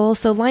of these goals.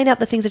 So line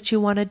out the things that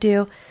you want to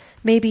do.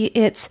 Maybe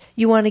it's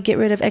you want to get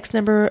rid of X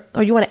number,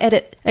 or you want to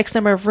edit X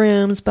number of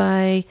rooms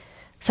by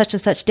such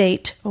and such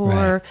date,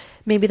 or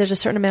maybe there's a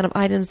certain amount of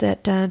items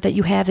that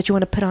you have that you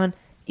want to put on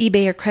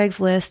eBay or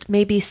Craigslist.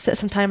 Maybe set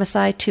some time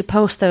aside to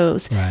post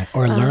those. Right.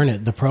 Or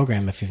learn the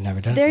program if you've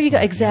never done it. There you go.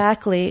 Before.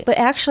 Exactly. Yeah. But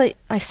actually,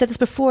 I've said this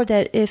before,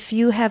 that if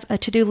you have a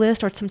to-do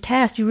list or some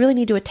tasks, you really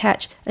need to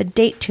attach a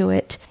date to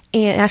it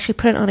and actually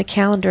put it on a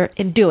calendar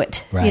and do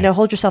it. Right.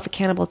 Hold yourself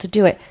accountable to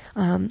do it.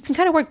 You can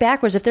kind of work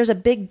backwards. If there's a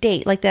big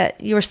date like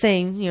that you were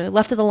saying,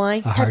 left of the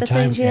line type of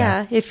thing.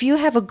 Yeah. If you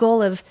have a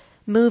goal of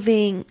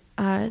moving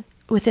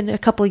within a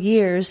couple of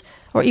years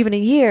or even a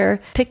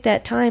year, pick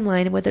that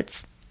timeline, and whether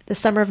it's the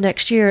summer of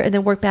next year, and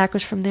then work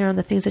backwards from there on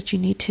the things that you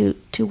need to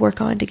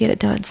work on to get it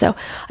done. So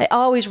I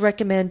always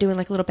recommend doing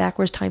like a little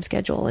backwards time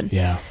schedule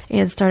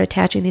and start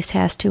attaching these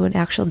tasks to an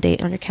actual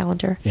date on your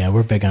calendar. Yeah,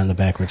 we're big on the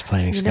backwards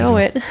planning schedule. You know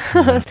it.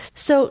 Yeah.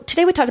 So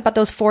today we talked about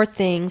those 4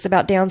 things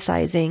about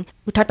downsizing.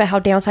 We talked about how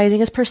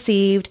downsizing is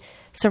perceived,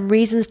 some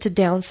reasons to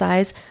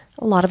downsize,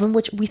 a lot of them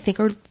which we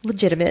think are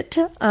legitimate,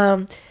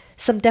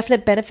 some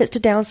definite benefits to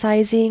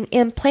downsizing,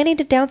 and planning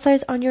to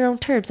downsize on your own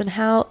terms, and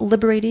how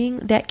liberating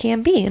that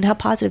can be and how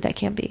positive that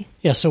can be.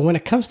 Yeah, so when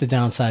it comes to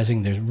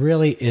downsizing, there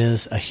really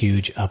is a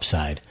huge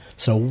upside.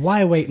 So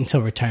why wait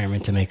until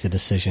retirement to make the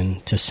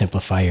decision to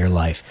simplify your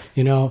life?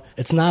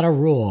 It's not a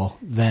rule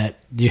that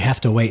you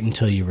have to wait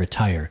until you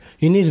retire.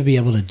 You need to be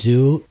able to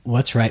do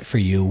what's right for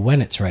you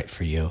when it's right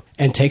for you,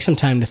 and take some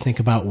time to think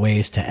about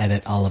ways to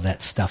edit all of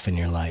that stuff in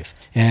your life.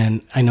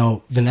 And I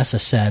know Vanessa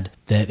said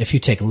that if you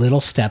take little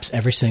steps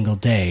every single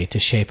day to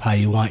shape how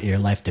you want your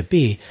life to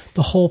be,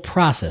 the whole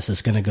process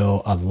is going to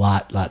go a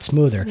lot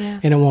smoother. Yeah.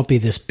 And it won't be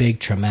this big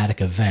traumatic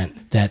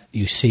event that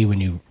you see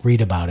when you read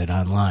about it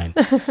online.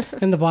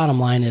 And the bottom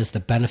line is the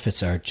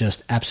benefits are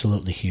just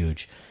absolutely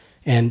huge.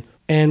 And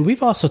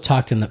we've also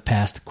talked in the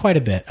past quite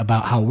a bit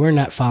about how we're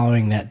not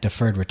following that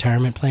deferred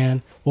retirement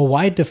plan. Well,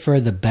 why defer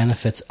the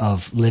benefits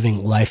of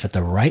living life at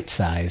the right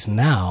size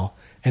now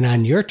and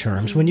on your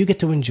terms when you get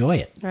to enjoy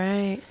it?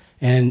 Right.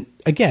 And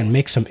again,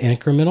 make some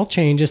incremental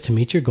changes to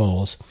meet your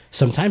goals.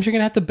 Sometimes you're going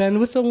to have to bend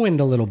with the wind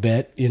a little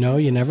bit. You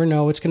never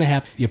know what's going to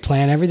happen. You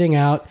plan everything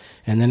out,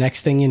 and the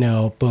next thing you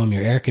know, boom,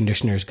 your air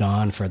conditioner's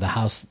gone for the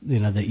house,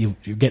 that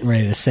you're getting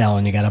ready to sell,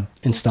 and you got to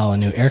install a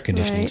new air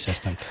conditioning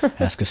system.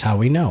 Ask us how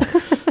we know.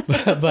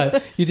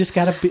 But you just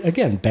got to,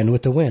 again, bend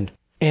with the wind.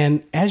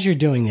 And as you're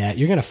doing that,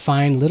 you're going to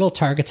find little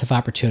targets of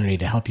opportunity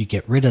to help you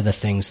get rid of the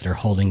things that are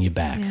holding you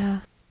back. Yeah.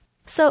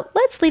 So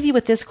let's leave you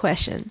with this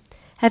question.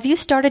 Have you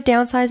started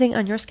downsizing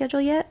on your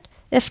schedule yet?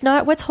 If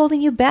not, what's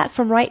holding you back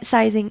from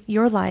right-sizing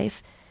your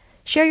life?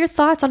 Share your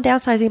thoughts on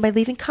downsizing by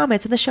leaving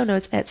comments in the show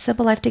notes at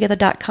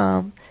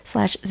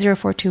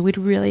simplelifetogether.com/042. We'd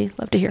really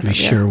love to hear from you. We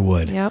sure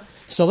would. Yep.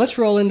 So let's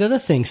roll into the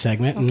thing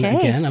segment. Okay. And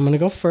again, I'm going to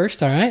go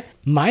first, all right?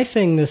 My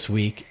thing this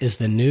week is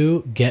the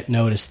new Get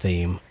Noticed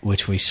theme,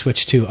 which we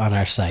switched to on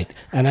our site.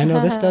 And I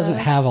know this doesn't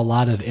have a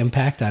lot of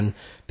impact on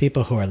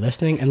people who are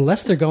listening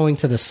unless they're going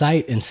to the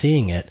site and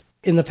seeing it.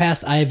 In the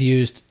past, I have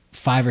used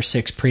 5 or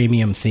 6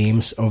 premium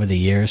themes over the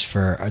years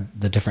for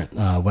the different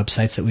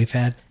websites that we've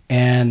had.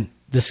 And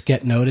this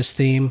Get Noticed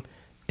theme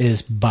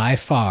is by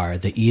far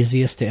the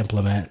easiest to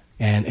implement.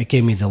 And it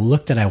gave me the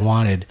look that I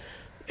wanted,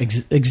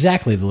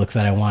 exactly the look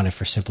that I wanted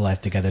for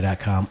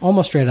simplelifetogether.com,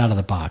 almost right out of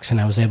the box. And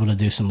I was able to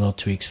do some little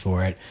tweaks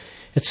for it.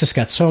 It's just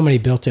got so many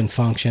built-in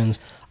functions.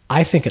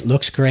 I think it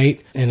looks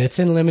great, and it's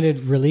in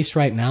limited release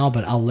right now,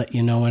 but I'll let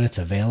you know when it's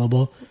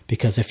available,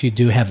 because if you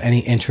do have any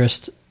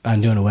interest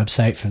on doing a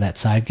website for that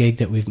side gig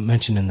that we've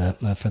mentioned in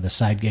the for the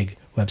side gig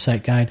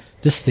website guide,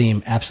 this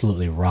theme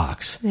absolutely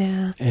rocks.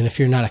 Yeah. And if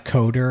you're not a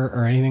coder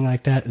or anything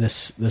like that,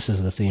 this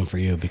is the theme for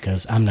you,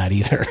 because I'm not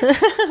either.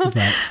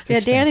 But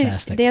it's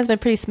fantastic. Dan's been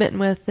pretty smitten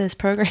with this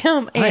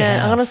program,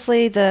 and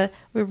honestly,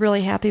 we're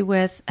really happy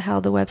with how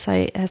the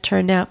website has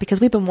turned out, because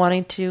we've been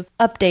wanting to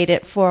update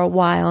it for a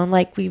while, and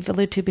like we've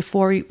alluded to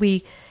before,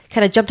 we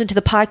kind of jumped into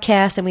the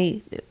podcast, and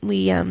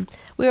we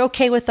were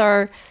okay with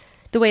the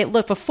way it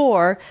looked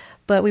before.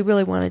 But we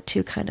really wanted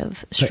to kind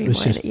of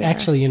streamline it. Yeah.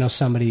 Actually,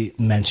 somebody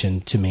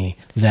mentioned to me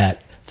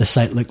that the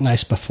site looked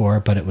nice before,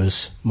 but it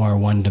was more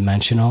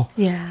one-dimensional.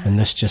 Yeah. And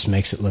this just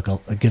makes it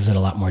gives it a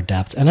lot more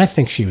depth. And I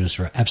think she was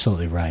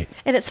absolutely right.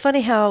 And it's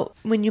funny how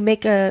when you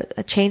make a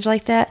change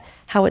like that,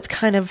 how it's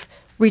kind of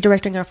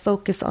redirecting our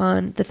focus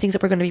on the things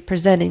that we're going to be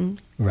presenting,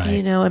 right?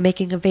 And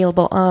making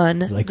available on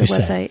the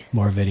website. Said,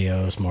 more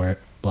videos, more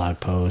blog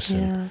posts,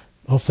 and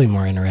hopefully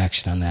more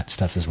interaction on that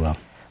stuff as well.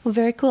 Well,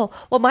 very cool.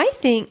 Well, my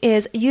thing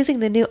is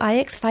using the new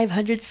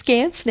IX500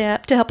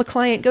 ScanSnap to help a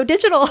client go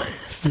digital.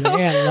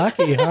 Man,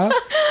 lucky, huh?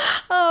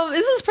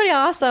 This is pretty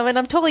awesome, and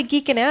I'm totally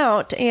geeking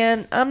out.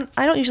 And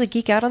I don't usually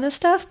geek out on this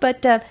stuff,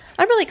 but I'm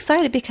really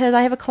excited because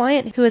I have a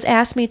client who has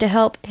asked me to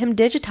help him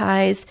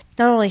digitize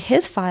not only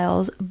his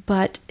files,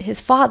 but his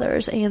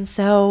father's. And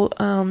so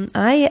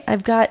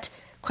I've got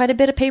quite a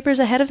bit of papers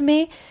ahead of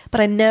me, but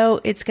I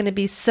know it's going to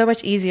be so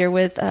much easier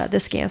with the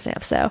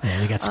ScanSnap. So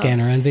you got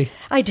scanner envy?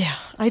 I do.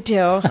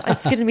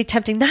 It's going to be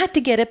tempting not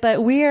to get it,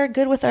 but we are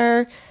good with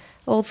our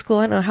old school.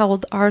 I don't know how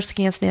old our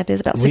ScanSnap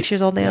is, about 6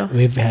 years old now.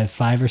 We've had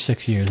 5 or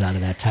 6 years out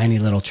of that tiny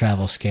little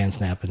travel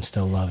ScanSnap and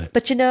still love it.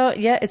 But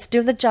it's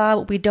doing the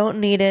job. We don't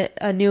need it,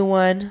 a new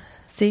one.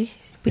 See?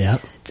 Yeah,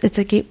 it's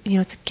a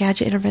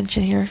gadget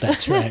intervention here.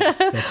 That's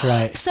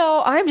right.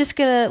 So I'm just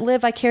gonna live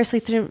vicariously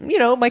through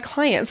my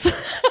clients'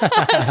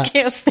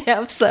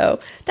 ScanSnap. So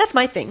that's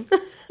my thing.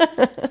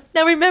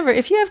 Now remember,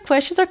 if you have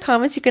questions or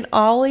comments, you can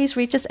always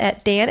reach us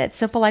at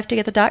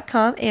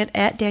Dan@simplelifetogether.com and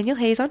at Daniel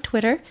Hayes on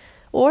Twitter,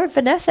 or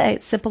Vanessa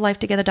at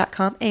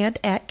simplelifetogether.com and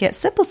at Get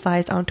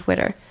Simplifies on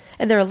Twitter.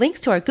 And there are links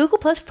to our Google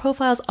Plus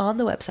profiles on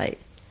the website.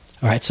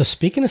 All right, so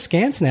speaking of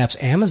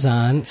ScanSnaps,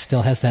 Amazon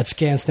still has that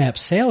ScanSnap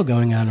sale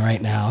going on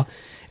right now,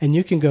 and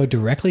you can go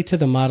directly to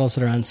the models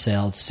that are on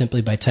sale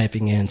simply by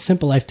typing in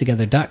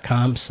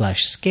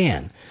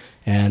simplelifetogether.com/scan.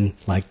 And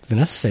like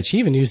Vanessa said, she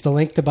even used the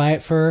link to buy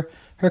it for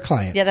her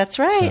client. Yeah, that's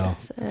right. So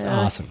it's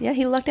awesome. Yeah,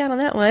 he lucked out on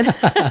that one.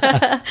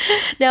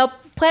 Now,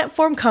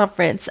 Platform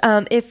Conference.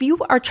 If you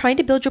are trying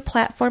to build your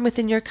platform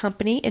within your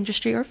company,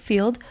 industry, or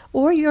field,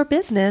 or your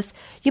business,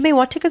 you may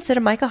want to consider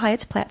Michael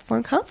Hyatt's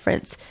Platform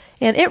Conference.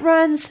 And it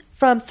runs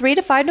from 3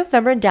 to 5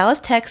 November in Dallas,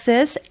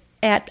 Texas,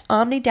 at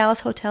Omni Dallas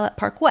Hotel at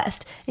Park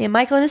West. And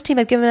Michael and his team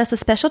have given us a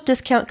special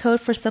discount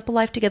code for Simple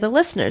Life Together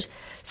listeners.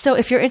 So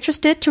if you're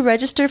interested to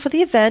register for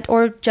the event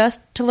or just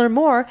to learn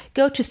more,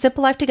 go to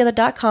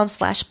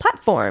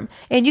simplelifetogether.com/platform.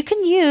 And you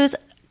can use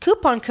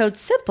coupon code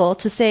SIMPLE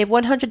to save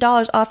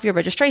 $100 off your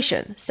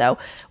registration. So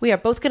we are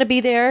both going to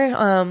be there.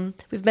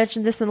 We've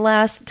mentioned this in the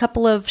last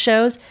couple of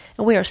shows,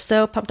 and we are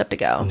so pumped up to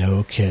go.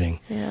 No kidding.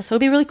 Yeah, so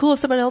it'd be really cool if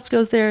someone else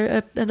goes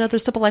there, another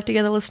Simple Life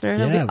Together listener.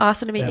 That would be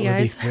awesome to meet you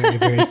guys. That would be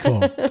very, very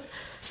cool.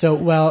 So,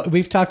 well,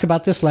 we've talked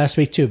about this last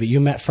week too, but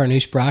you met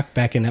Farnoosh Brock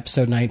back in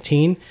episode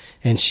 19,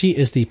 and she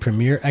is the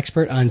premier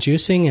expert on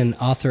juicing and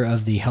author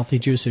of the Healthy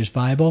Juicer's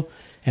Bible,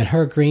 and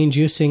her green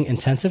juicing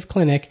intensive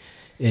clinic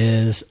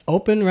is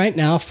open right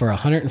now for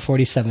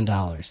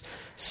 $147.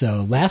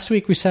 So last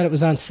week we said it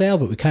was on sale,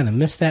 but we kind of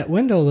missed that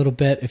window a little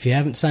bit if you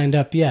haven't signed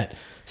up yet.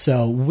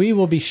 So we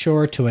will be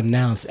sure to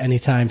announce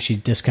anytime she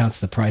discounts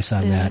the price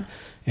on that,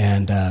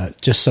 and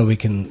just so we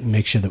can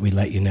make sure that we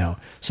let you know.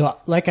 So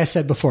like I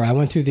said before, I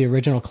went through the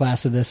original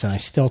class of this, and I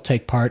still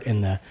take part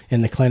in the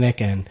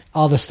clinic, and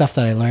all the stuff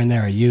that I learned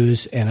there I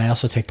use, and I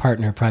also take part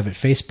in her private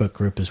Facebook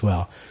group as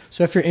well.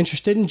 So if you're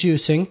interested in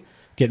juicing,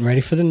 getting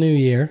ready for the new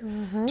year,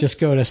 just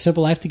go to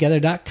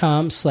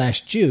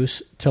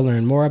simplelifetogether.com/juice to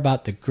learn more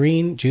about the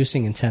Green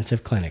Juicing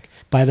Intensive Clinic.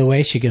 By the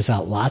way, she gives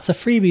out lots of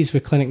freebies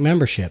with clinic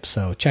membership,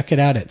 so check it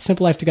out at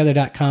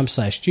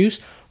simplelifetogether.com/juice,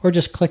 or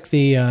just click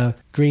the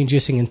Green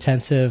Juicing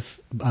Intensive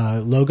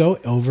logo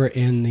over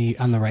on the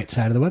right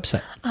side of the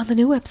website. On the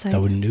new website.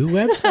 The new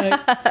website.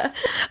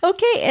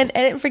 Okay, and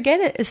Edit and Forget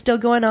It is still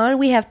going on.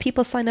 We have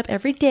people sign up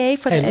every day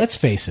for let's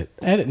face it.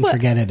 Edit and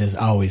Forget It is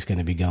always going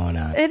to be going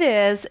on. It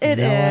is. It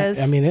is.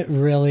 I mean,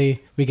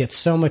 we get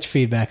so much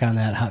feedback on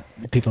that, how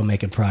people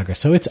making progress.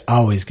 So it's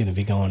always going to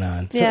be going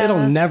on. So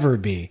it'll never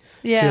be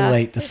too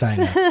late to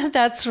sign up.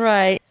 That's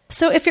right.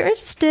 So if you're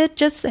interested,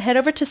 just head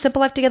over to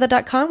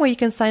simplelifetogether.com where you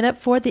can sign up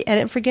for the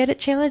Edit and Forget It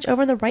challenge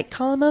over in the right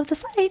column of the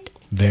site.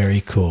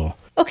 Very cool.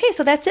 Okay,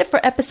 so that's it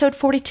for episode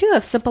 42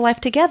 of Simple Life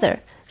Together.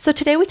 So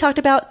today we talked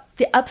about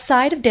the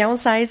upside of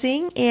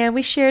downsizing, and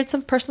we shared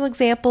some personal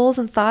examples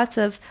and thoughts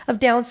of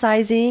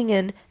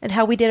downsizing and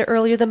how we did it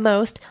earlier than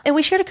most. And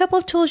we shared a couple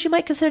of tools you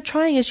might consider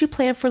trying as you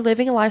plan for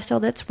living a lifestyle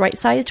that's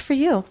right-sized for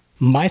you.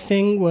 My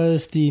thing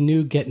was the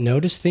new Get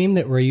Noticed theme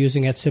that we're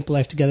using at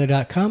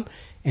simplelifetogether.com.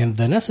 And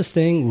Vanessa's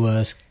thing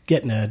was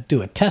getting to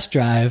do a test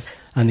drive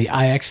on the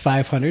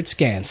iX500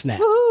 ScanSnap.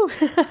 Woo!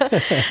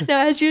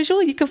 Now, as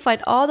usual, you can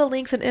find all the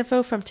links and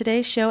info from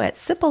today's show at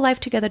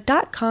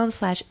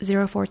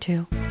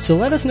simplelifetogether.com/042. So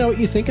let us know what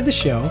you think of the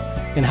show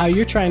and how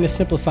you're trying to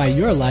simplify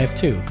your life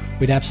too.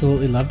 We'd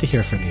absolutely love to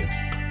hear from you.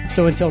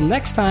 So until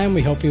next time,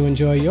 we hope you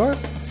enjoy your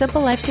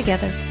Simple Life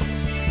Together.